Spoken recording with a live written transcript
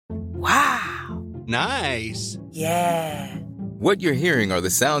Nice. Yeah. What you're hearing are the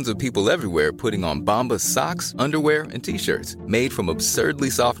sounds of people everywhere putting on Bombas socks, underwear, and T-shirts made from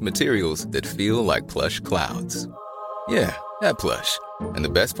absurdly soft materials that feel like plush clouds. Yeah, that plush. And the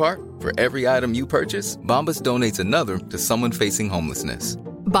best part? For every item you purchase, Bombas donates another to someone facing homelessness.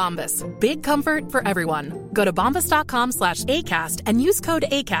 Bombas. Big comfort for everyone. Go to bombas.com/ACAST and use code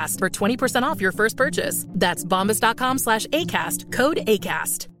ACAST for 20% off your first purchase. That's bombas.com/ACAST. Code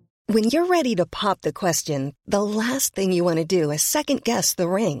ACAST. When you're ready to pop the question, the last thing you want to do is second-guess the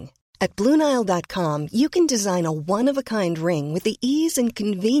ring. At BlueNile.com, you can design a one-of-a-kind ring with the ease and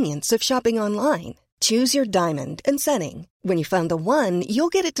convenience of shopping online. Choose your diamond and setting. When you find the one, you'll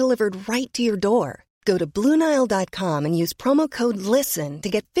get it delivered right to your door. Go to BlueNile.com and use promo code LISTEN to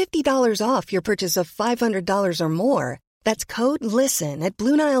get $50 off your purchase of $500 or more. That's code LISTEN at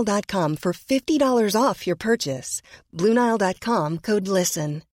BlueNile.com for $50 off your purchase. BlueNile.com, code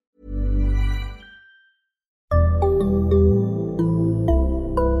LISTEN.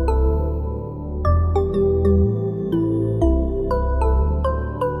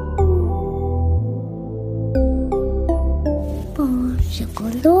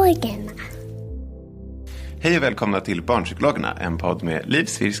 Barnpsykologerna. Hej och välkomna till Barnpsykologerna, en podd med Liv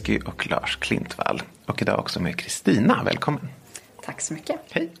Svirsky och Lars Klintvall. Och idag också med Kristina, välkommen. Tack så mycket.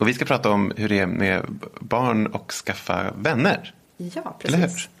 Hej. Och vi ska prata om hur det är med barn och skaffa vänner. Ja,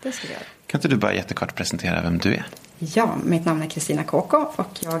 precis. Det ska vi göra. Kan inte du bara jättekort presentera vem du är? Ja, mitt namn är Kristina Kåko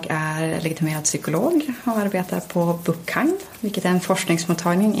och jag är legitimerad psykolog och arbetar på BUPKind, vilket är en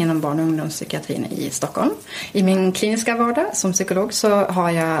forskningsmottagning inom barn- och ungdomspsykiatrin i Stockholm. I min kliniska vardag som psykolog så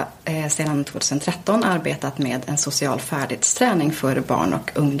har jag sedan 2013 arbetat med en social färdighetsträning för barn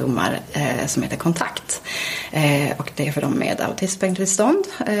och ungdomar som heter Kontakt. Och det är för dem med autismspektrumtillstånd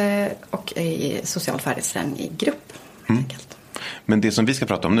och i social färdighetsträning i grupp, helt enkelt. Men det som vi ska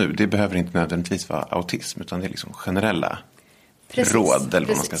prata om nu, det behöver inte nödvändigtvis vara autism, utan det är liksom generella råd, eller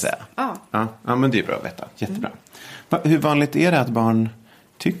vad man ska säga. Ja, men det är bra att veta. Jättebra. Hur vanligt är det att barn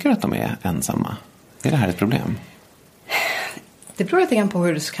tycker att de är ensamma? Är det här ett problem? Det beror lite grann på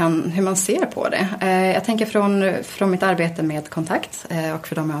hur man ser på det. Jag tänker från mitt arbete med Kontakt och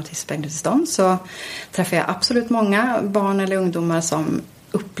för de med autismspektrumtillstånd så träffar jag absolut många barn eller ungdomar som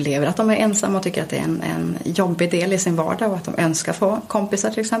upplever att de är ensamma och tycker att det är en jobbig del i sin vardag och att de önskar få kompisar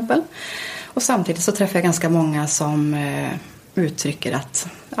till exempel. Och samtidigt så träffar jag ganska många som uttrycker att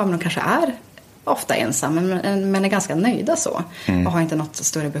de kanske är ofta ensamma men är ganska nöjda så. Och har inte något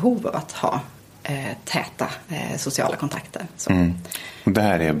större behov av att ha täta sociala kontakter. Så. Och det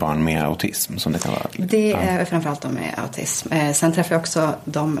här är barn med autism som det kan vara? Det är framförallt de med autism. Sen träffar jag också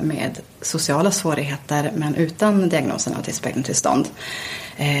de med sociala svårigheter men utan diagnosen autismspektrumtillstånd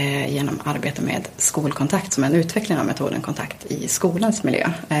genom arbete med skolkontakt som är en utveckling av metoden kontakt i skolans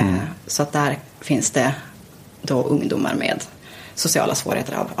miljö. Så att där finns det då ungdomar med sociala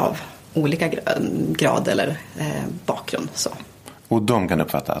svårigheter av olika grad eller bakgrund. Så. Och de kan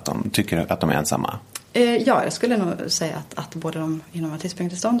uppfatta att de tycker att de är ensamma? Ja, jag skulle nog säga att både de inom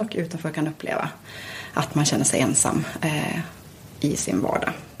autismspektrumtillstånd och utanför kan uppleva att man känner sig ensam i sin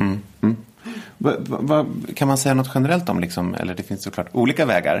vardag. Kan man säga något generellt om, liksom, eller det finns såklart olika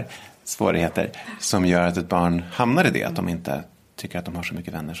vägar, svårigheter som gör att ett barn hamnar i det, att de inte tycker att de har så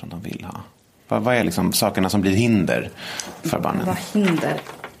mycket vänner som de vill ha? Vad är liksom sakerna som blir hinder för barnen? Vad hinder?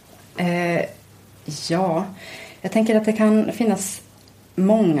 Ja, jag tänker att det kan finnas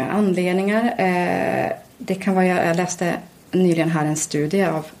många anledningar. Det kan vara, jag läste nyligen här en studie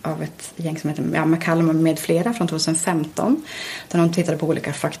av ett gäng som heter McCallum med flera från 2015. Där de tittade på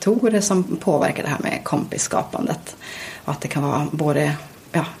olika faktorer som påverkar det här med kompisskapandet. Och att det kan vara både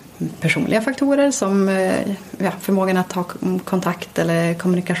personliga faktorer som förmågan att ta kontakt eller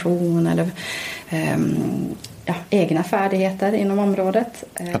kommunikation eller egna färdigheter inom området.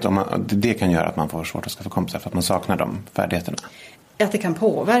 Att det kan göra att man får svårt att skaffa kompisar för att man saknar de färdigheterna? Att det kan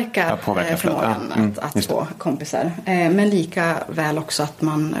påverka förmågan att få kompisar. Men lika väl också att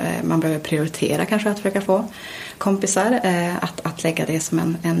man behöver prioritera kanske att försöka få kompisar. Att lägga det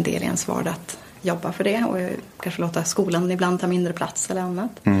som en del i ens vardag, att jobba för det. Och kanske låta skolan ibland ta mindre plats eller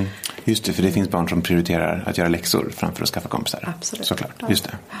annat. Just det, för det finns barn som prioriterar att göra läxor framför att skaffa kompisar. Absolut. Såklart, just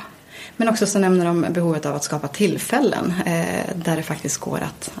det. Men också så nämner de behovet av att skapa tillfällen där det faktiskt går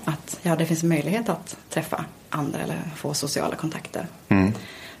att det finns möjlighet att träffa andra eller få sociala kontakter.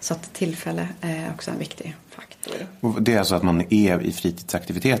 Så att tillfälle är också en viktig faktor. Och det är alltså att man är i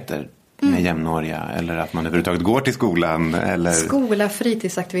fritidsaktiviteter med jämnåriga, eller att man överhuvudtaget går till skolan? Eller? Skola,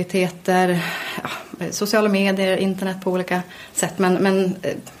 fritidsaktiviteter, sociala medier, internet på olika sätt. Men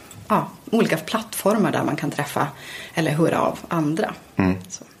olika plattformar där man kan träffa eller höra av andra.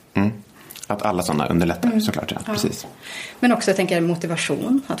 Så. Att alla sådana underlättar såklart, ja. Precis. Men också jag tänker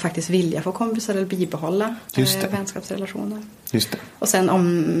motivation, att faktiskt vilja få kompisar eller bibehålla vänskapsrelationer. Just det. Och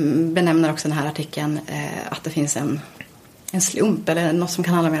sen benämner också den här artikeln att det finns en slump eller något som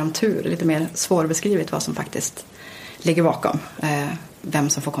kan handla mer om tur, lite mer svårbeskrivet vad som faktiskt ligger bakom vem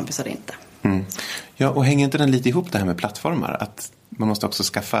som får kompisar eller inte. Ja, och hänger inte den lite ihop det här med plattformar? Att man måste också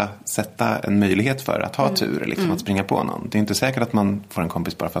sätta en möjlighet för att ha tur, liksom att springa på någon. Det är inte säkert att man får en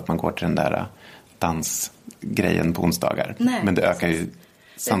kompis bara för att man går till den där dansgrejen på onsdagar. Nej, men det ökar ju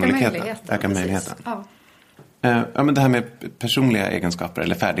sannolikheten. Ökar möjligheten. Ja. Men det här med personliga egenskaper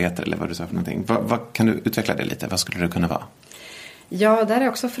eller färdigheter eller vad du sa för någonting. Vad kan du utveckla det lite? Vad skulle det kunna vara? Ja, där är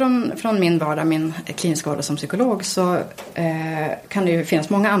också från min vardag, min kliniska vardag som psykolog, så kan det ju finnas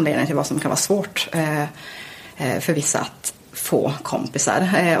många anledningar till vad som kan vara svårt för vissa att få kompisar.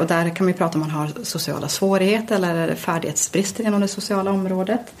 Och där kan man ju prata om man har sociala svårigheter eller färdighetsbrister inom det sociala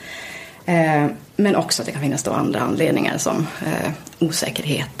området. Men också att det kan finnas då andra anledningar som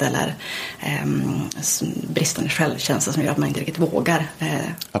osäkerhet eller bristande självkänsla som gör att man inte riktigt vågar.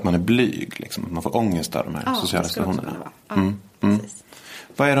 Att man är blyg, liksom. Att man får ångest av de här sociala situationerna.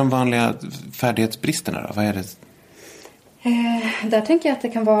 Vad är de vanliga färdighetsbristerna då? Vad är det? Där tänker jag att det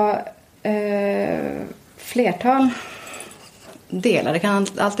kan vara flertal delar. Det kan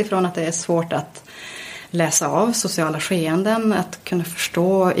allt ifrån att det är svårt att läsa av sociala skeenden, att kunna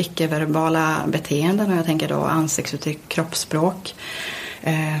förstå icke-verbala beteenden, och jag tänker då ansiktsuttryck, kroppsspråk,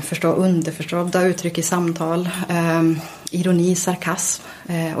 förstå underförstådda uttryck i samtal, ironi, sarkasm,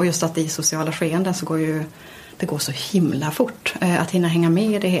 och just att i sociala skeenden så det går så himla fort att hinna hänga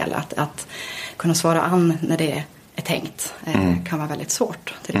med i det hela, att kunna svara an när det är tänkt kan vara väldigt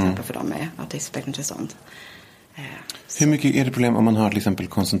svårt, till exempel för dem med autismspektrumtillstånd. Hur mycket är det problem om man har till exempel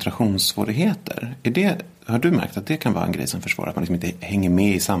koncentrationssvårigheter? Har du märkt att det kan vara en grej som försvårar att man liksom inte hänger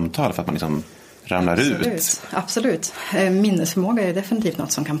med i samtal för att man liksom ramlar ut? Absolut. Minnesförmåga är definitivt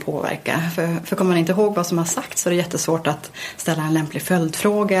något som kan påverka. För kommer man inte ihåg vad som har sagt så är det jättesvårt att ställa en lämplig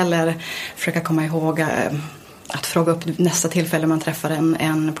följdfråga eller försöka komma ihåg att fråga upp nästa tillfälle man träffar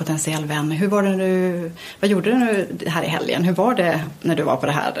en potentiell vän. Hur var det nu? Vad gjorde du nu här i helgen? Hur var det när du var på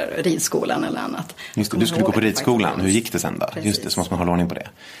det här ridskolan eller annat? Just det, du skulle gå på ridskolan. Hur gick det sen då? Precis. Just det, så måste man hålla ordning på det.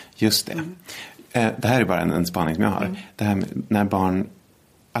 Just det. Det här är bara en spaning som jag har. Det här med när barn,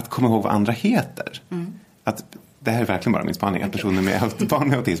 att komma ihåg vad andra heter. Att det här är verkligen bara min spaning. Att personer med barn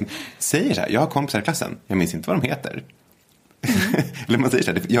med autism säger så här: jag har kompisar i klassen, jag minns inte vad de heter. Eller man säger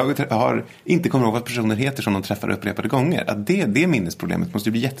så här, jag har inte kommit ihåg vad personer heter som de träffar upprepade gånger. Att det minnesproblemet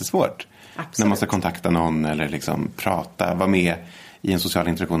måste bli jättesvårt. Absolut. När man ska kontakta någon eller liksom vara med i en social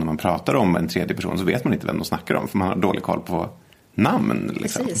interaktion när man pratar om en tredje person, så vet man inte vem de snackar om för man har dålig koll på namn.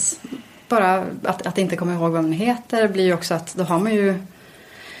 Liksom. Precis. Bara att inte komma ihåg vad man heter blir ju också att då har man ju,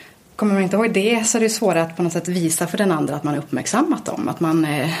 kommer man inte ihåg det så är det svårare att på något sätt visa för den andra att man är uppmärksammat dem. Att man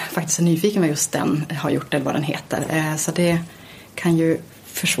faktiskt är nyfiken vad just den har gjort eller vad den heter. Så det kan ju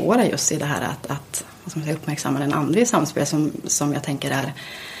försvåra just i det här att vad ska man säga, uppmärksamma den andra i samspel som jag tänker är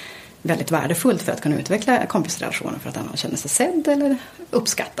väldigt värdefullt för att kunna utveckla kompisrelationer, för att den känner sig sedd eller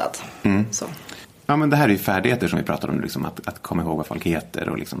uppskattad. Så. Ja, men det här är ju färdigheter som vi pratar om, liksom, att komma ihåg vad folk heter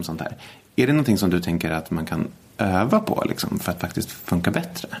och liksom sånt här. Är det någonting som du tänker att man kan öva på liksom, för att faktiskt funka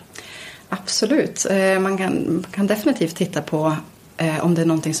bättre? Absolut. Man kan definitivt titta på om det är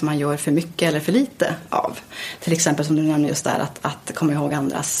någonting som man gör för mycket eller för lite av. Till exempel som du nämnde just där att komma ihåg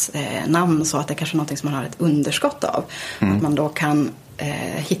andras namn, så att det kanske är någonting som man har ett underskott av. Att man då kan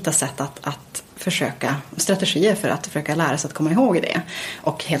hitta sätt att försöka, strategier för att försöka lära sig att komma ihåg det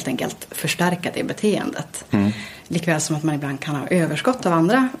och helt enkelt förstärka det beteendet. Likväl som att man ibland kan ha överskott av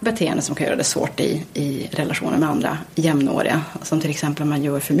andra beteenden som kan göra det svårt i relationer med andra jämnåriga. Som till exempel om man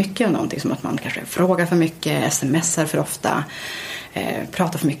gör för mycket av någonting, som att man kanske frågar för mycket, smsar för ofta,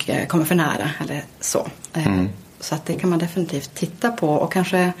 pratar för mycket, kommer för nära eller så. Så att det kan man definitivt titta på, och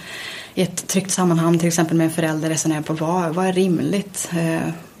kanske i ett tryggt sammanhang, till exempel med en förälder, resonera på vad är rimligt,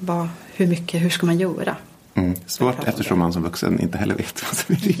 hur mycket, hur ska man göra? Svårt eftersom man som vuxen inte heller vet vad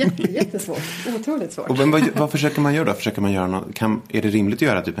som är rimligt. Jättesvårt, otroligt svårt. Och vad försöker man göra då? Försöker man göra är det rimligt att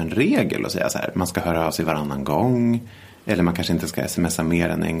göra typ en regel och säga så här, man ska höra av sig varannan gång, eller man kanske inte ska smsa mer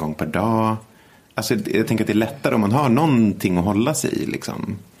än en gång per dag? Alltså jag tänker att det är lättare om man har någonting att hålla sig i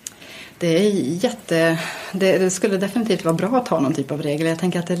liksom. Det skulle definitivt vara bra att ha någon typ av regel. Jag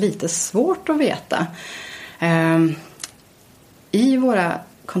tänker att det är lite svårt att veta. I våra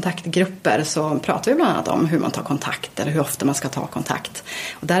kontaktgrupper så pratar vi bland annat om hur man tar kontakt eller hur ofta man ska ta kontakt.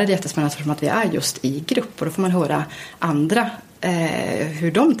 Och där är det jättespännande för att vi är just i grupp, och då får man höra andra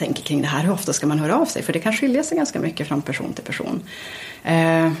hur de tänker kring det här. Hur ofta ska man höra av sig? För det kan skilja sig ganska mycket från person till person.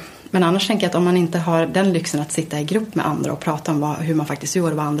 Men Men annars tänker jag att om man inte har den lyxen att sitta i grupp med andra och prata om hur man faktiskt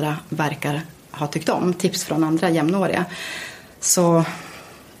gör och vad andra verkar ha tyckt om, tips från andra jämnåriga, så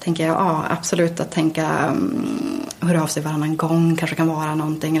tänker jag absolut att tänka höra av sig varannan gång kanske kan vara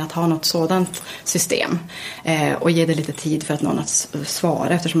någonting, att ha något sådant system och ge det lite tid för att någon att svara,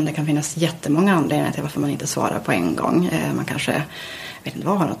 eftersom det kan finnas jättemånga anledningar till varför man inte svarar på en gång. Man kanske vet inte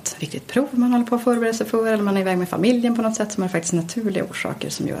vad, har något viktigt prov man håller på att förbereda sig för, eller man är iväg med familjen på något sätt, som är faktiskt naturliga orsaker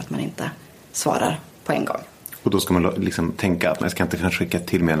som gör att man inte svarar på en gång. Och då ska man liksom tänka att man ska inte kanske skicka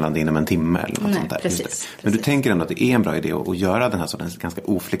till meddelande inom en timme eller något sånt där. Precis. Men du tänker ändå att det är en bra idé att göra den här sortens ganska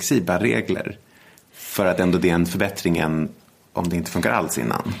oflexibla regler för att ändå det är en förbättring än om det inte funkar alls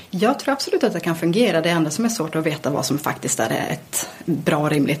innan? Jag tror absolut att det kan fungera. Det enda som är svårt att veta vad som faktiskt är ett en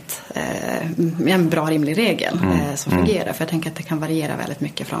bra rimlig regel som fungerar. För jag tänker att det kan variera väldigt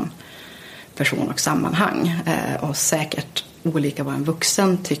mycket från person och sammanhang. Och säkert olika vad en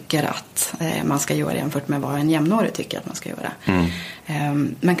vuxen tycker att man ska göra jämfört med vad en jämnårig tycker att man ska göra.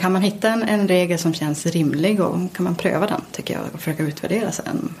 Men kan man hitta en regel som känns rimlig, och kan man pröva den, tycker jag, och försöka utvärdera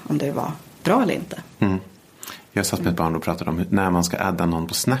sen om det var bra eller inte. Jag satt med ett barn och pratade om när man ska adda någon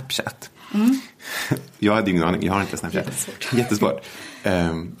på Snapchat. Jag hade ingen aning, jag har inte Snapchat. Jättesvårt.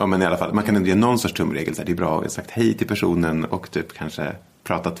 Men i alla fall, man kan ändå ge någon sorts tumregel. Så det är bra att ha sagt hej till personen och typ kanske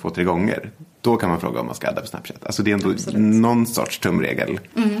pratat 2-3 gånger. Då kan man fråga om man ska adda på Snapchat. Alltså det är ändå någon sorts tumregel.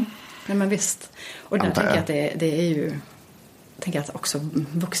 Ja, men visst. Och där tänker jag att det är ju... Jag tänker att också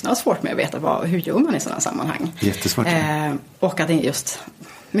vuxna har svårt med att veta hur gör man i sådana sammanhang. Jättesvårt. Och att det är just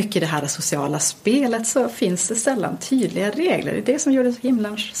mycket i det här sociala spelet så finns det sällan tydliga regler. Det är det som gör det så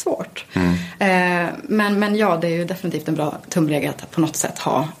himla svårt. Men ja, det är ju definitivt en bra tumregel att på något sätt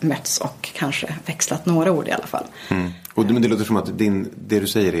ha mötts och kanske växlat några ord i alla fall. Men det låter som att det du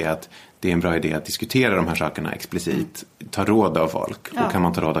säger är att det är en bra idé att diskutera de här sakerna explicit. Ta råd av folk. Ja. Och kan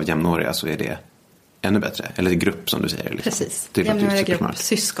man ta råd av jämnåriga så är det ännu bättre. Eller grupp som du säger. Liksom. Precis. Jämnåriga grupp,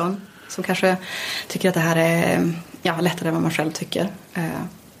 syskon som kanske tycker att det här är lättare än vad man själv tycker.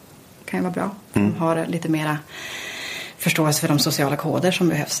 Kan ju vara bra. De har lite mera förståelse för de sociala koder som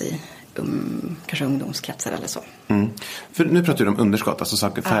behövs i kanske ungdomskretsar eller så. För nu pratar du om underskott,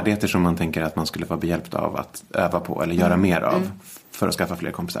 alltså färdigheter som man tänker att man skulle vara behjälpt av att öva på eller göra mer av för att skaffa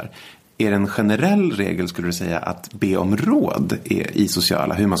fler kompisar. Är det en generell regel, skulle du säga, att be om råd i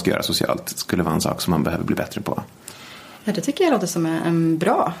sociala, hur man ska göra socialt, skulle vara en sak som man behöver bli bättre på? Ja, det tycker jag låter som en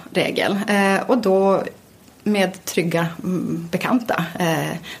bra regel. Och då med trygga bekanta.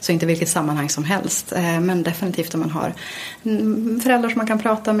 Så inte vilket sammanhang som helst. Men definitivt om man har föräldrar som man kan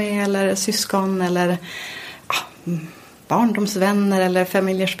prata med, eller syskon, eller barndomsvänner eller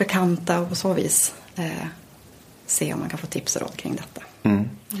familjers bekanta, och på så vis se om man kan få tips och råd kring detta.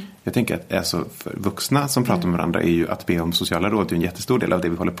 Jag tänker att alltså, för vuxna som pratar med varandra är ju att be om sociala råd är en jättestor del av det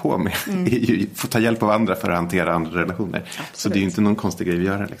vi håller på med. Är ju få ta hjälp av andra för att hantera andra relationer. Absolut. Så det är ju inte någon konstig grej vi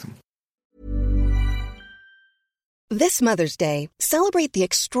gör liksom. This Mother's Day, celebrate the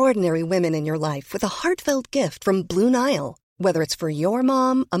extraordinary women in your life with a heartfelt gift from Blue Nile. Whether it's for your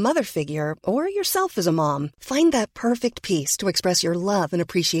mom, a mother figure, or yourself as a mom, find that perfect piece to express your love and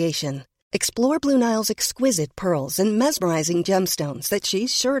appreciation. Explore Blue Nile's exquisite pearls and mesmerizing gemstones that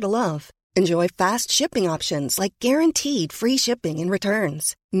she's sure to love. Enjoy fast shipping options like guaranteed free shipping and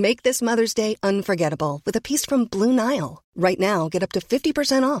returns. Make this Mother's Day unforgettable with a piece from Blue Nile. Right now, get up to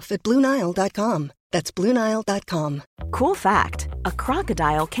 50% off at BlueNile.com. That's BlueNile.com. Cool fact, a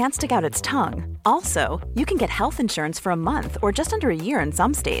crocodile can't stick out its tongue. Also, you can get health insurance for a month or just under a year in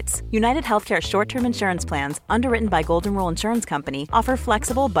some states. United Healthcare short-term insurance plans, underwritten by Golden Rule Insurance Company, offer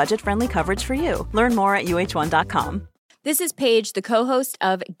flexible, budget-friendly coverage for you. Learn more at UH1.com. This is Paige, the co-host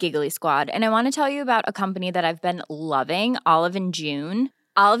of Giggly Squad, and I want to tell you about a company that I've been loving, Olive & June.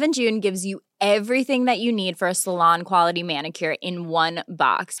 Olive & June gives you everything that you need for a salon-quality manicure in one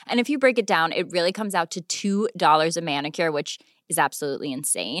box. And if you break it down, it really comes out to $2 a manicure, which is absolutely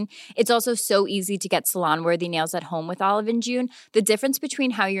insane. It's also so easy to get salon-worthy nails at home with Olive & June. The difference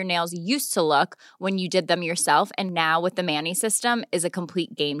between how your nails used to look when you did them yourself and now with the Mani system is a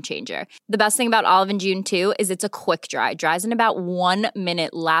complete game changer. The best thing about Olive & June, too, is it's a quick dry. Dries in about 1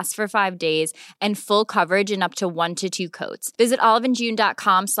 minute, lasts for 5 days, and full coverage in up to 1 to 2 coats. Visit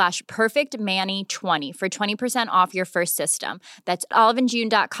oliveandjune.com/perfectmani20 for 20% off your first system. That's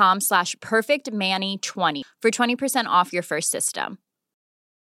oliveandjune.com/perfectmani20 for 20% off your first system.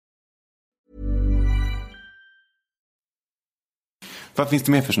 Vad finns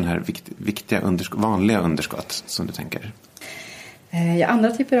det mer för sådana här viktiga vanliga underskott som du tänker?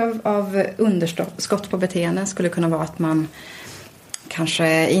 Andra typer av underskott på beteenden skulle kunna vara att man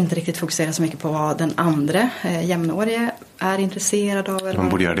kanske inte riktigt fokuserar så mycket på vad den andra jämnårige är intresserad av. Eller man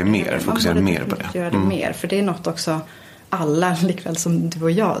borde göra det mer, fokusera mer på det. Göra det mer, för det är något också alla, likväl som du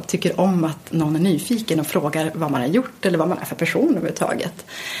och jag, tycker om att någon är nyfiken och frågar vad man har gjort eller vad man är för person överhuvudtaget.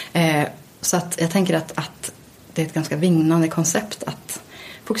 Så att jag tänker att det är ett ganska vinnande koncept att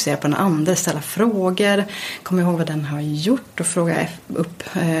fokusera på den andra, ställa frågor, komma ihåg vad den har gjort och fråga upp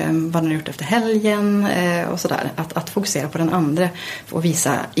vad den har gjort efter helgen och sådär. Att fokusera på den andra och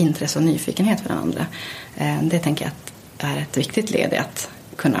visa intresse och nyfikenhet för den andra. Det tänker jag att är ett viktigt led i att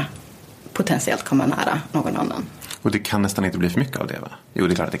kunna potentiellt komma nära någon annan. Och det kan nästan inte bli för mycket av det, va? Jo,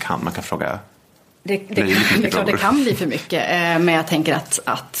 det är klart att det kan. Man kan fråga... Det är klart det kan bli för mycket, men jag tänker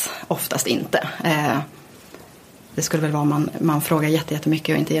att oftast inte. Det skulle väl vara om man frågar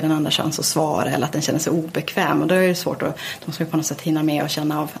jättemycket och inte ger den andra chans att svara eller att den känner sig obekväm. Och då är det svårt att de ska på något sätt hinna med och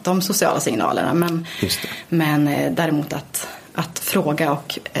känna av de sociala signalerna. Men däremot att fråga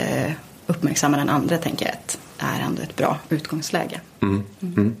och uppmärksamma den andra tänker jag är ändå ett bra utgångsläge.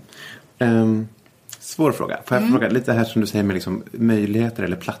 Svår fråga. Får jag fråga lite här som du säger med liksom möjligheter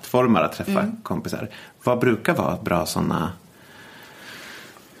eller plattformar att träffa kompisar. Vad brukar vara bra sådana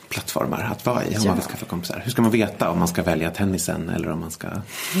plattformar att vara i om man vill skaffa kompisar? Hur ska man veta om man ska välja tennisen eller om man ska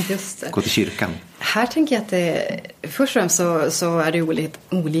gå till kyrkan? Här tänker jag att först och främst så är det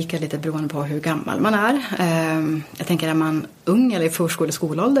olika lite beroende på hur gammal man är. Jag tänker är man ung eller i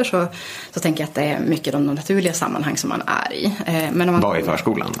skolålder så tänker jag att det är mycket de naturliga sammanhang som man är i. Men om man var i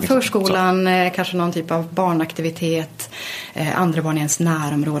förskolan? Förskolan, kanske någon typ av barnaktivitet, andra barn i ens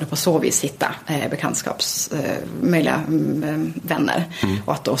närområde, på så vis hitta bekantskapsmöjliga vänner.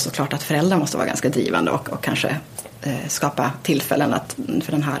 Och att då såklart att föräldrar måste vara ganska drivande och kanske skapa tillfällen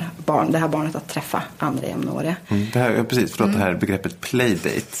för det här barnet att träffa andra jämnåriga. Precis, förlåt det här begreppet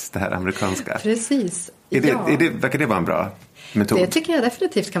playdate, det här amerikanska. Precis. Verkar det vara en bra metod? Det tycker jag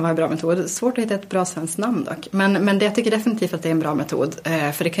definitivt kan vara en bra metod. Svårt att hitta ett bra svenskt namn dock. Men jag tycker definitivt att det är en bra metod.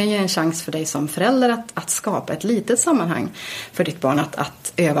 För det kan ge en chans för dig som förälder att skapa ett litet sammanhang för ditt barn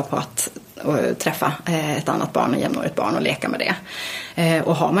att öva på att träffa ett annat barn, ett jämnårigt barn och leka med det.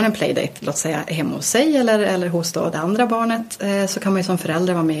 Och har man en playdate, låt säga hemma hos sig eller hos det andra barnet, så kan man ju som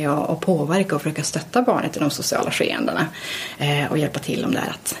förälder vara med och påverka och försöka stötta barnet i de sociala skeendena och hjälpa till om det är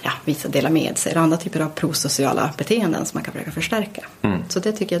att dela med sig och andra typer av prosociala beteenden som man kan försöka förstärka. Så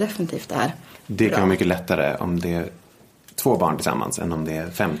det tycker jag definitivt är det kan vara mycket lättare om det är 2 barn tillsammans än om det är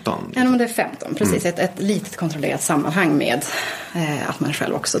 15. Än om det är 15, precis. Ett litet kontrollerat sammanhang med att man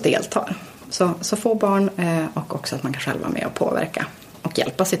själv också deltar. Så få barn och också att man kan själv vara med och påverka och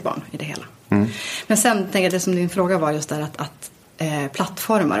hjälpa sitt barn i det hela. Men sen tänker jag det som din fråga var just där att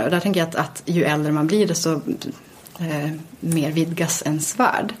plattformar. Och där tänker jag att ju äldre man blir desto mer vidgas ens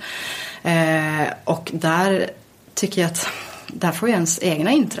värld. Och där tycker jag att där får ju ens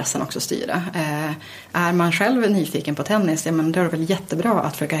egna intressen också styra. Är man själv nyfiken på tennis, då är det väl jättebra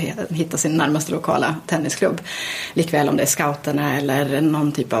att försöka hitta sin närmaste lokala tennisklubb. Likväl om det är scouterna eller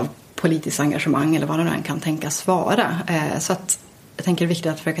någon typ av politiskt engagemang eller vad det än kan tänkas vara. Så att jag tänker det är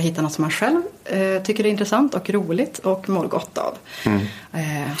viktigt att försöka hitta något som man själv tycker är intressant och roligt och mår gott av.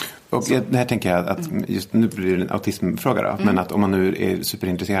 Och det här tänker jag att just nu blir det en autismfråga då, men att om man nu är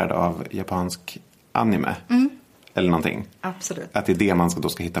superintresserad av japansk anime eller någonting. Absolut. Att det är det man då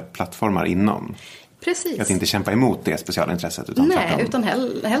ska hitta plattformar inom. Precis. Att inte kämpa emot det specialintresset. Utan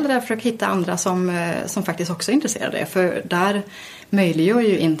hellre försöka hitta andra som faktiskt också är intresserade. För där möjliggör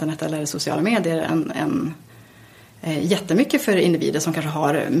ju internet eller sociala medier en jättemycket för individer som kanske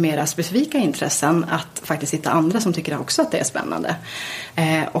har mera specifika intressen att faktiskt hitta andra som tycker också att det är spännande.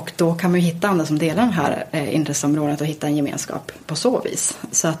 Och då kan man ju hitta andra som delar det här intresseområdet och hitta en gemenskap på så vis.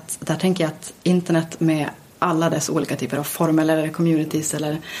 Så att där tänker jag att internet med alla dess olika typer av former eller communities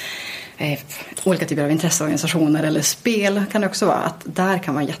eller olika typer av intresseorganisationer eller spel kan det också vara att där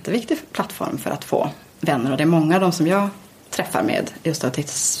kan vara en jätteviktig plattform för att få vänner. Och det är många av dem som jag träffar med just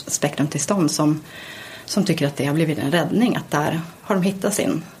autismspektrumtillstånd som tycker att det har blivit en räddning. Att där har de hittat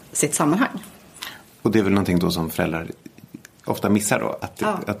sitt sammanhang. Och det är väl någonting då som föräldrar ofta missar då.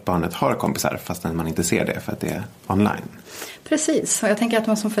 Att barnet har kompisar fast man inte ser det för att det är online. Precis. Och jag tänker att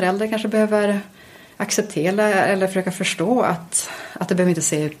man som förälder kanske behöver acceptera eller försöka förstå att det behöver inte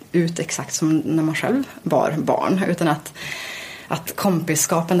se ut exakt som när man själv var barn. Utan att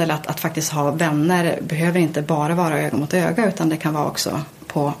kompisskapen eller att faktiskt ha vänner behöver inte bara vara öga mot öga utan det kan vara också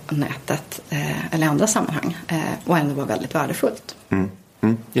på nätet eller andra sammanhang och ändå vara väldigt värdefullt.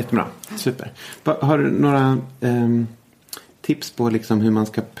 Jättebra, super. Har du några tips på liksom hur man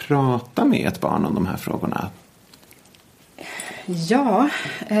ska prata med ett barn om de här frågorna? Ja,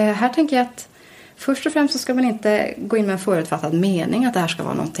 här tänker jag att Först och främst så ska man inte gå in med en förutfattad mening att det här ska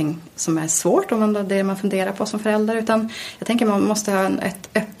vara någonting som är svårt om det man funderar på som förälder. Utan jag tänker man måste ha ett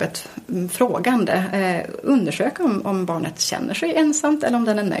öppet frågande. Undersöka om barnet känner sig ensamt eller om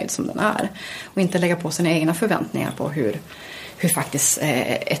den är nöjd som den är. Och inte lägga på sina egna förväntningar på hur faktiskt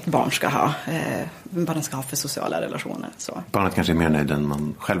ett barn ska ha, vad den ska ha för sociala relationer. Så. Barnet kanske är mer nöjd än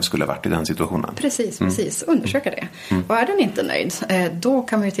man själv skulle ha varit i den situationen. Precis. Undersöka det. Och är den inte nöjd, då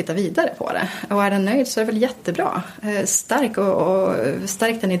kan man ju titta vidare på det. Och är den nöjd så är det väl jättebra.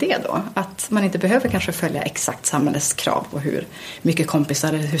 Stärk den idé då. Att man inte behöver kanske följa exakt samhällets krav på hur mycket kompisar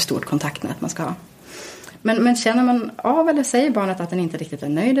eller hur stort kontaktnät man ska ha. Men känner man av eller säger barnet att den inte riktigt är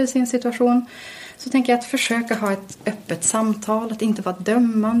nöjd i sin situation, så tänker jag att försöka ha ett öppet samtal, att inte vara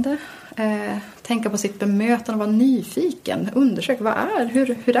dömande. Tänka på sitt bemötande och vara nyfiken. Undersök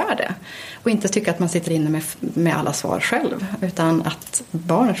hur är det? Och inte tycka att man sitter inne med alla svar själv. Utan att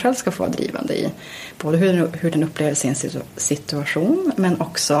barnet själv ska få vara drivande i både hur den upplever sin situation, men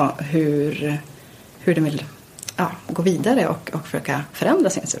också hur den vill gå vidare och försöka förändra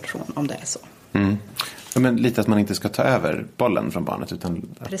sin situation om det är så. Mm. Men lite att man inte ska ta över bollen från barnet,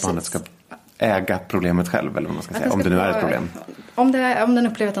 utan att barnet ska äga problemet själv, eller vad man ska säga, om det nu är ett problem. Om den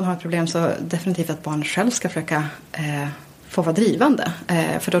upplever att den har ett problem, så definitivt att barnet själv ska försöka få vara drivande.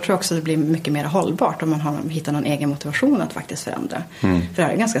 För då tror jag också det blir mycket mer hållbart om man hittar någon egen motivation att faktiskt förändra. För det här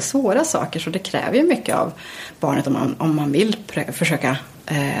är ganska svåra saker, så det kräver ju mycket av barnet om man vill försöka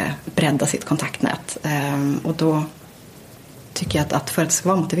bredda sitt kontaktnät. Och då tycker jag att för att det ska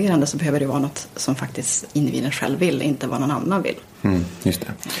vara motiverande så behöver det vara något som faktiskt individen själv vill, inte vad någon annan vill. Just det.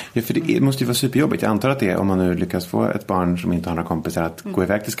 Ja, för det måste ju vara superjobbigt. Jag antar att det är, om man nu lyckas få ett barn som inte har några kompisar att gå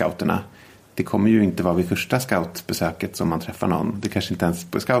iväg till scouterna. Det kommer ju inte vara vid första scoutbesöket som man träffar någon. Det kanske inte ens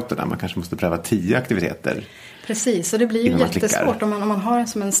på scouterna. Man kanske måste pröva 10 aktiviteter. Precis, och det blir ju jättesvårt om man har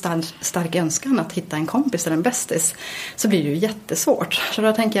som en stark önskan att hitta en kompis eller en bästis, så blir det ju jättesvårt. Så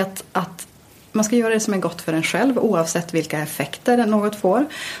då tänker jag att man ska göra det som är gott för en själv, oavsett vilka effekter något får.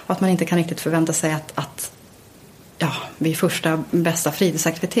 Och att man inte kan riktigt förvänta sig att vid första bästa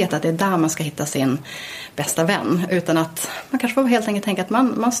fritidsaktivitet, att det är där man ska hitta sin bästa vän. Utan att man kanske får helt enkelt tänka att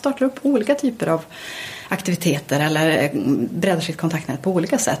man startar upp olika typer av aktiviteter eller breddar sitt kontaktnät på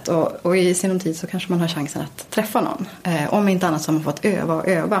olika sätt. Och i sinom tid så kanske man har chansen att träffa någon. Om inte annat så har man fått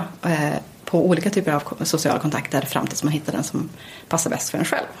öva på olika typer av sociala kontakter fram tills man hittar den som passar bäst för en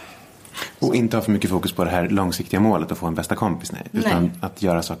själv. Och inte ha för mycket fokus på det här långsiktiga målet att få en bästa kompis, utan att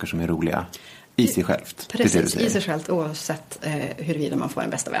göra saker som är roliga i sig självt. Precis, i sig självt, oavsett huruvida man får en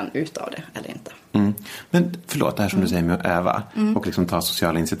bästa vän utav det eller inte. Men förlåt, det här som du säger med att öva och liksom ta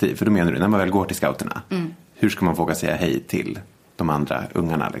sociala initiativ. För då menar du, när man väl går till scouterna, hur ska man våga säga hej till de andra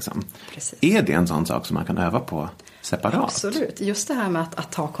ungarna liksom? Precis. Är det en sån sak som man kan öva på separat? Absolut. Just det här med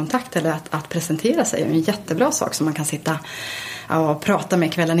att ta kontakt eller att presentera sig är en jättebra sak som man kan sitta och prata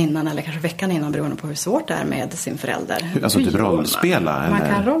med kvällen innan eller kanske veckan innan, beroende på hur svårt det är med sin förälder. Alltså typ rollspela? Man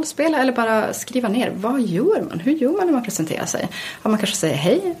kan rollspela eller bara skriva ner. Vad gör man? Hur gör man när man presenterar sig? Ja, man kanske säger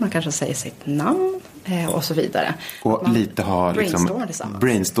hej, man kanske säger sitt namn och så vidare. Och man lite ha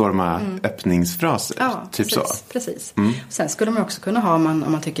brainstorma öppningsfraser. Ja, typ precis, så. Precis. Sen skulle man också kunna ha, om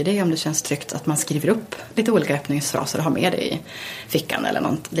man tycker det, om det känns tryggt, att man skriver upp lite olika öppningsfraser och har med det i fickan eller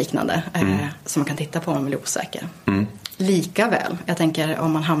något liknande som man kan titta på om man blir osäker. Lika väl, jag tänker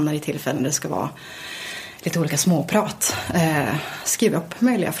om man hamnar i tillfällen där det ska vara lite olika småprat, skriv upp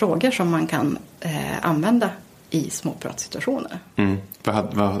möjliga frågor som man kan använda i småpratsituationer.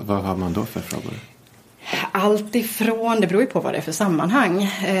 Vad har man då för frågor? Allt ifrån, det beror ju på vad det är för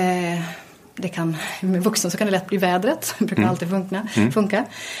sammanhang. Det kan, med vuxna så kan det lätt bli vädret. Det brukar alltid funka.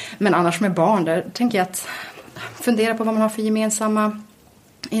 Men annars med barn, där tänker jag att fundera på vad man har för gemensamma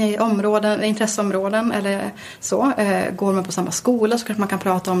intresseområden eller så. Går man på samma skola så kanske man kan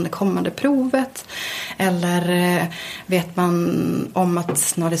prata om det kommande provet. Eller vet man om att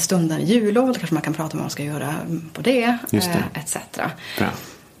snart är stunden jullov, eller kanske man kan prata om vad man ska göra på det. Etc. Bra.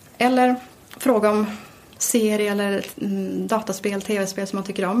 Eller fråga om serie eller dataspel, tv-spel som man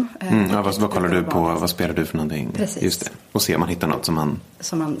tycker om. Vad kollar du på? Vad spelar du för någonting? Precis. Just det. Och se om man hittar något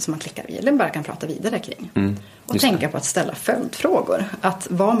som man klickar i eller bara kan prata vidare kring. Och tänka på att ställa följdfrågor. Att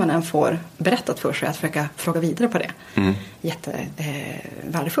vad man än får berättat för sig, att försöka fråga vidare på det.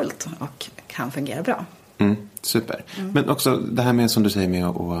 Jättevärdefullt och kan fungera bra. Super. Men också det här med, som du säger, med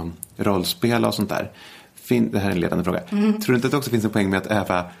att rollspela och sånt där. Det här är en ledande fråga. Tror du inte att det också finns en poäng med att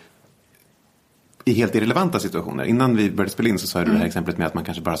öva i helt irrelevanta situationer? Innan vi började spela in så sa du det här exemplet med att man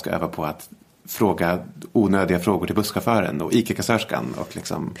kanske bara ska öva på att fråga onödiga frågor till busschauffören och ICA-kassörskan och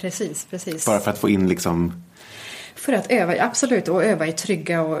liksom... Precis. Bara för att få in liksom... För att öva, absolut, och öva i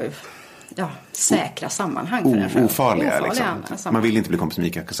trygga och säkra sammanhang för en själv. Ofarliga liksom. Man vill inte bli kompis med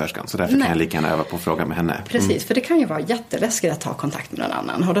ICA-kassörskan, så därför kan jag lika gärna öva på att fråga med henne. Precis, för det kan ju vara jätteläskigt att ta kontakt med någon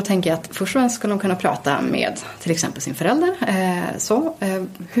annan. Och då tänker jag att först och främst skulle de kunna prata med till exempel sin förälder.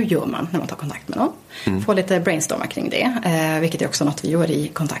 Hur gör man när man tar kontakt med någon? Få lite brainstorma kring det, vilket är också något vi gör i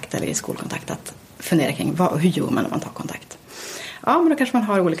kontakt eller i skolkontakt, att fundera kring hur gör man när man tar kontakt. Ja, men då kanske man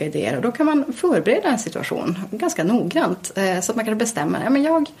har olika idéer och då kan man förbereda en situation ganska noggrant, så att man kan bestämma, men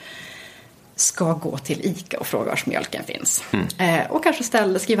jag ska gå till ICA och fråga var mjölken finns. Och kanske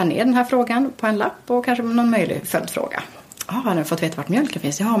skriva ner den här frågan på en lapp och kanske någon möjlig följdfråga. Har ni fått veta vart mjölken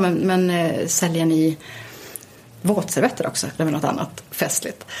finns? Ja, men säljer ni våtservetter också? Eller något annat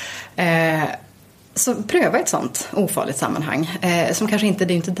festligt. Så pröva ett sånt ofarligt sammanhang. Som kanske inte,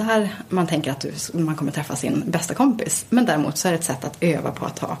 det är inte där man tänker att man kommer träffa sin bästa kompis. Men däremot så är det ett sätt att öva på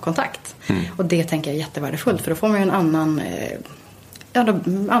att ta kontakt. Och det tänker jag är jättevärdefullt. För då får man ju en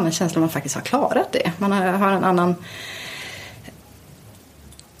annan känsla om man faktiskt har klarat det. Man har en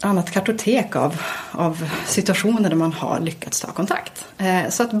annat kartotek av situationer där man har lyckats ta kontakt.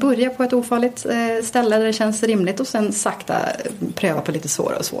 Så att börja på ett ofarligt ställe där det känns rimligt och sen sakta pröva på lite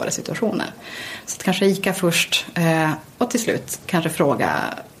svåra och svåra situationer. Så att kanske ICA först och till slut kanske fråga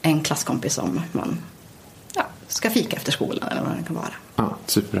en klasskompis om man ska fika efter skolan eller vad det kan vara. Ja,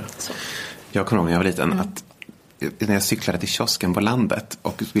 superbra. Så. Jag kommer ihåg när jag var liten att när jag cyklade till kiosken på landet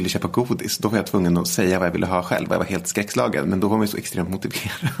och ville köpa godis, då var jag tvungen att säga vad jag ville ha själv. Jag var helt skräckslagen, men då var man ju så extremt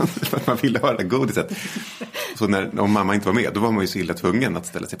motiverad för att man ville ha det godiset. Så om mamma inte var med, då var man ju så illa tvungen att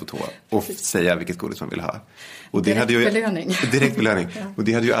ställa sig på tå och säga vilket godis man ville ha. Och det direkt belöning. Och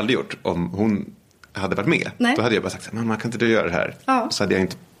det hade ju aldrig gjort om hon hade varit med. Nej. Då hade jag bara sagt, mamma, kan inte du göra det här? Ja. Så hade jag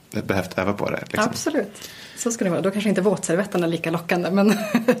inte behövt öva på det. Liksom. Absolut. Så ska det vara. Då kanske inte våtservetterna är lika lockande. Men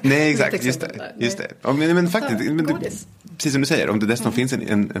nej, exakt. Just det. Men faktiskt, precis som du säger, om det dessutom finns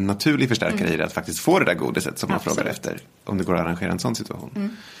en naturlig förstärkare i det, att faktiskt få det där godiset som man frågar efter. Om det går att arrangera en sån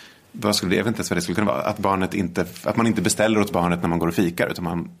situation. Vad skulle det, jag vet inte ens vad det skulle kunna vara. Att man inte beställer åt barnet när man går och fikar, utan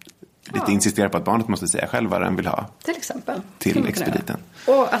man lite insisterar på att barnet måste säga själv vad den vill ha. Till exempel. Till expediten.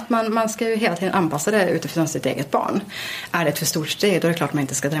 Och att man ska ju hela tiden anpassa det utifrån sitt eget barn. Är det ett för stort steg, då är det klart man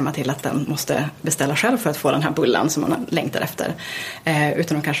inte ska drämma till att den måste beställa själv för att få den här bullen som man längtar efter.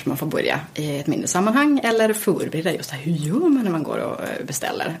 Utan då kanske man får börja i ett mindre sammanhang eller förbereda just hur gör man när man går och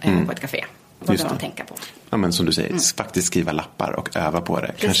beställer på ett café. Vad ska man tänka på? Ja, men som du säger, faktiskt skriva lappar och öva på det.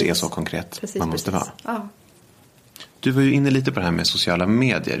 Precis. Kanske är så konkret man måste vara. Ja. Du var ju inne lite på det här med sociala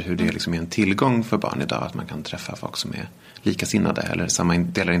medier. Hur det liksom är en tillgång för barn idag. Att man kan träffa folk som är likasinnade. Eller samma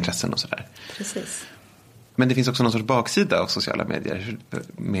delar intressen och sådär. Precis. Men det finns också någon sorts baksida av sociala medier.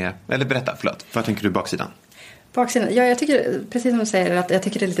 Eller berätta, vad tänker du baksidan? Baksidan? Ja, jag tycker, precis som du säger, att jag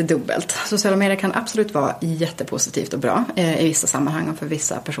tycker det är lite dubbelt. Sociala medier kan absolut vara jättepositivt och bra i vissa sammanhang och för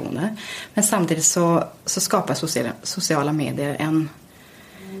vissa personer. Men samtidigt så skapar sociala medier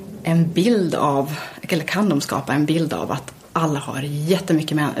en bild av, eller kan de skapa en bild av att alla har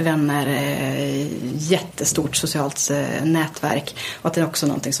jättemycket vänner, jättestort socialt nätverk, och att det är också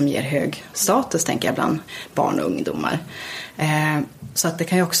någonting som ger hög status, tänker jag, bland barn och ungdomar. Så att det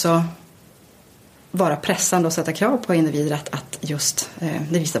kan ju också vara pressande och sätta krav på individer att just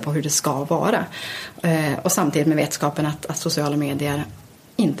det visar på hur det ska vara. Och samtidigt med vetskapen att sociala medier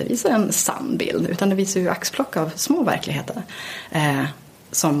inte visar en sann bild, utan det visar ju axplock av små verkligheter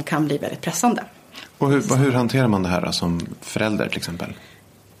som kan bli väldigt pressande. Och hur hanterar man det här då, som förälder till exempel?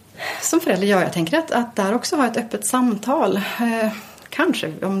 Som förälder, jag tänker att där också ha ett öppet samtal.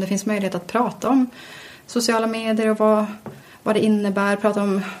 Kanske om det finns möjlighet att prata om sociala medier och vad det innebär. Prata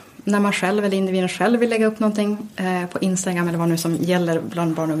om när man själv eller individen själv vill lägga upp någonting på Instagram eller vad nu som gäller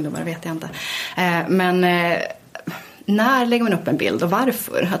bland barn och ungdomar, vet jag inte. Men när lägger man upp en bild och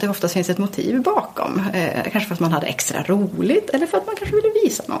varför? Att det oftast finns ett motiv bakom. Kanske för att man hade extra roligt eller för att man kanske ville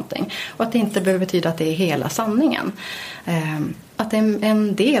visa någonting. Och att det inte behöver betyda att det är hela sanningen. Att det är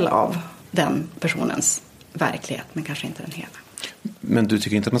en del av den personens verklighet, men kanske inte den hela. Men du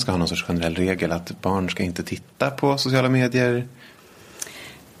tycker inte att man ska ha någon sorts generell regel att barn ska inte titta på sociala medier?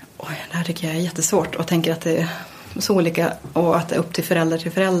 Det här tycker jag är jättesvårt och tänker att det är så olika och att det är upp till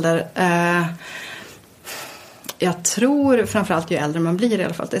förälder. Jag tror framförallt ju äldre man blir i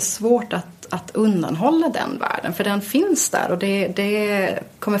alla fall att det är svårt att undanhålla den världen. För den finns där och det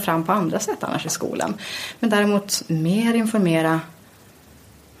kommer fram på andra sätt annars i skolan. Men däremot mer informera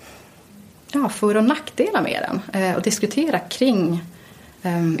för- och nackdelar med den. Och diskutera kring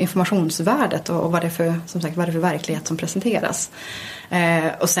informationsvärdet och vad det är för verklighet som presenteras.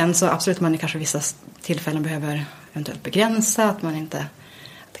 Och sen så absolut man kanske vissa tillfällen behöver eventuellt begränsa att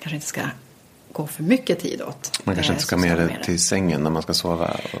det kanske inte ska gå för mycket tid åt. Man kanske inte ska med det till sängen när man ska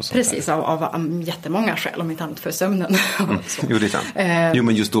sova. Och precis, av jättemånga skäl, om inte annat för sömnen. Jo, det är sant. Jo,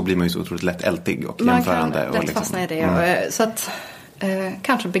 men just då blir man ju så otroligt lätt ältig och jämförande. Man kan lätt fastna i det. Så att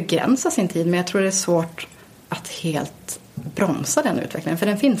kanske begränsa sin tid, men jag tror det är svårt att helt bromsa den utvecklingen, för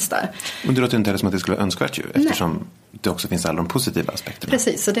den finns där. Men det låter inte heller som att det skulle vara önskvärt ju, eftersom det också finns alla de positiva aspekterna.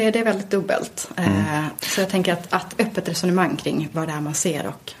 Precis, så det är väldigt dubbelt. Så jag tänker att öppet resonemang kring vad det är man ser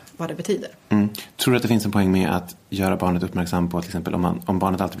och vad det betyder. Tror du att det finns en poäng med att göra barnet uppmärksam på, till exempel om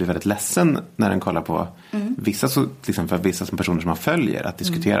barnet alltid blir väldigt ledsen när den kollar på vissa, så, till exempel vissa som personer som man följer, att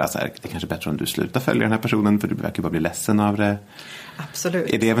diskutera så här, det är kanske bättre om du slutar följa den här personen för du verkar bara bli ledsen av det.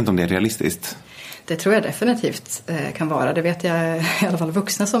 Absolut. Jag vet inte om det är realistiskt. Det tror jag definitivt kan vara. Det vet jag i alla fall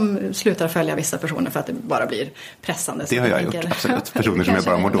vuxna som slutar följa vissa personer för att det bara blir pressande. Det har jag gjort, absolut. Personer som jag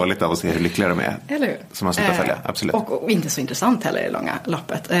bara mår dåligt av att se hur lyckliga de är. Eller hur? Som man slutar följa, absolut. Och inte så intressant heller i långa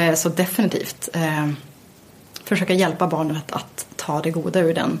loppet. Så definitivt försöka hjälpa barnet att ta det goda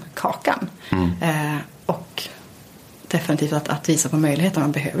ur den kakan. Och definitivt att visa på möjligheter.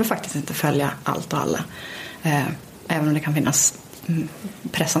 Man behöver faktiskt inte följa allt och alla. Även om det kan finnas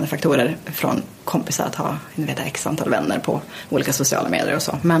pressande faktorer från kompisar att ha x antal vänner på olika sociala medier och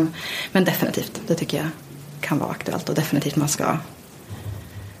så. Men definitivt, det tycker jag kan vara aktuellt, och definitivt man ska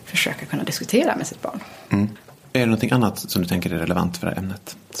försöka kunna diskutera med sitt barn. Är det någonting annat som du tänker är relevant för det här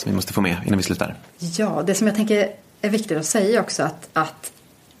ämnet som vi måste få med innan vi slutar? Ja, det som jag tänker är viktigt att säga också att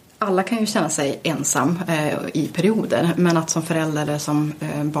alla kan ju känna sig ensam i perioder, men att som förälder eller som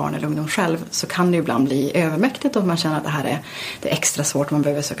barn eller ungdom själv så kan det ibland bli övermäktigt och man känner att det är extra svårt och man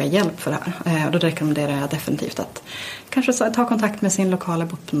behöver söka hjälp för det här. Och då rekommenderar jag definitivt att kanske ta kontakt med sin lokala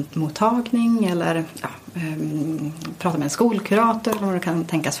mottagning eller prata med en skolkurator eller vad det kan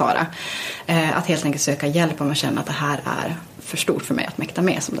tänkas vara. Att helt enkelt söka hjälp om man känner att det här är för stort för mig att mäkta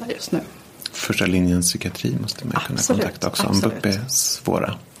med som det är just nu. Första linjens psykiatri måste man kunna kontakta också om BUP är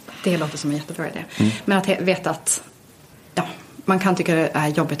svåra. Det låter som en jättebra idé. Men att veta att man kan tycka det är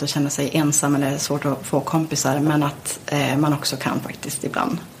jobbigt att känna sig ensam eller svårt att få kompisar, men att man också kan faktiskt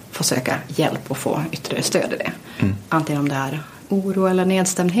ibland få söka hjälp och få ytterligare stöd i det. Antingen om det är oro eller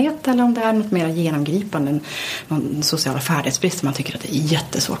nedstämdhet eller om det är något mer genomgripande, någon sociala färdighetsbrist, man tycker att det är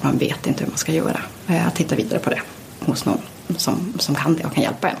jättesvårt, man vet inte hur man ska göra. Att titta vidare på det hos någon som kan det och kan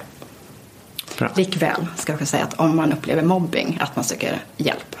hjälpa en. Bra. Likväl ska jag säga att om man upplever mobbing, att man söker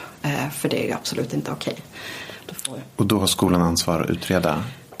hjälp. För det är ju absolut inte okej. Och då har skolan ansvar att utreda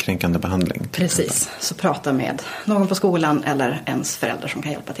kränkande behandling? Precis, så prata med någon på skolan eller ens förälder som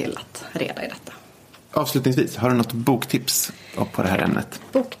kan hjälpa till att reda i detta. Avslutningsvis, har du något boktips på det här ämnet?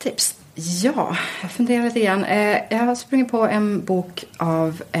 Boktips? Ja, jag funderar lite grann. Jag har sprungit på en bok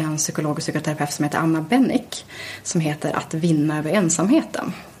av en psykolog och psykoterapeut som heter Anna Bennick, som heter Att vinna över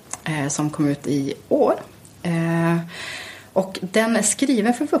ensamheten, som kom ut i år. Och den är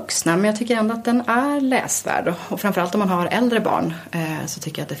skriven för vuxna, men jag tycker ändå att den är läsvärd. Och framförallt om man har äldre barn så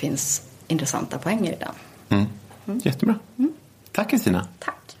tycker jag att det finns intressanta poänger i den. Jättebra. Tack Kristina.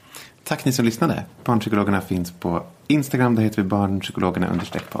 Tack. Tack ni som lyssnade. Barnpsykologerna finns på Instagram, där heter vi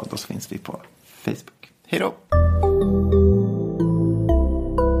barnpsykologerna_podd, och så finns vi på Facebook. Hej då!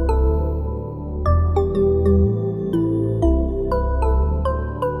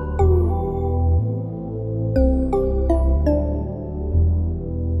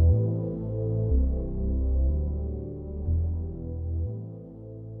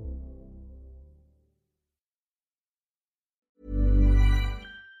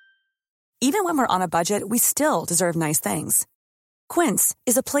 Even when we're on a budget, we still deserve nice things. Quince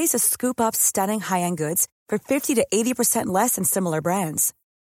is a place to scoop up stunning high-end goods for 50 to 80% less than similar brands.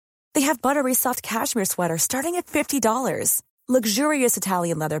 They have buttery soft cashmere sweaters starting at $50, luxurious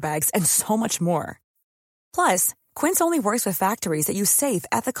Italian leather bags, and so much more. Plus, Quince only works with factories that use safe,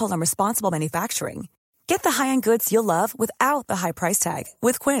 ethical, and responsible manufacturing. Get the high-end goods you'll love without the high price tag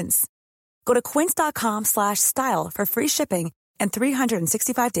with Quince. Go to quince.com/style for free shipping and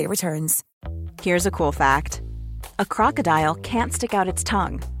 365-day returns. Here's a cool fact. A crocodile can't stick out its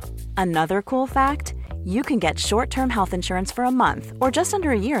tongue. Another cool fact, you can get short-term health insurance for a month or just under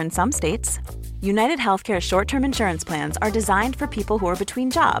a year in some states. United Healthcare short-term insurance plans are designed for people who are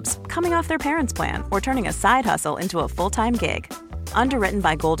between jobs, coming off their parents' plan, or turning a side hustle into a full-time gig. Underwritten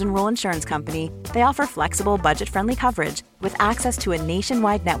by Golden Rule Insurance Company, they offer flexible, budget-friendly coverage with access to a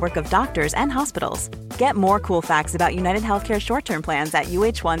nationwide network of doctors and hospitals. Get more cool facts about United Healthcare short-term plans at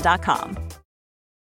uh1.com.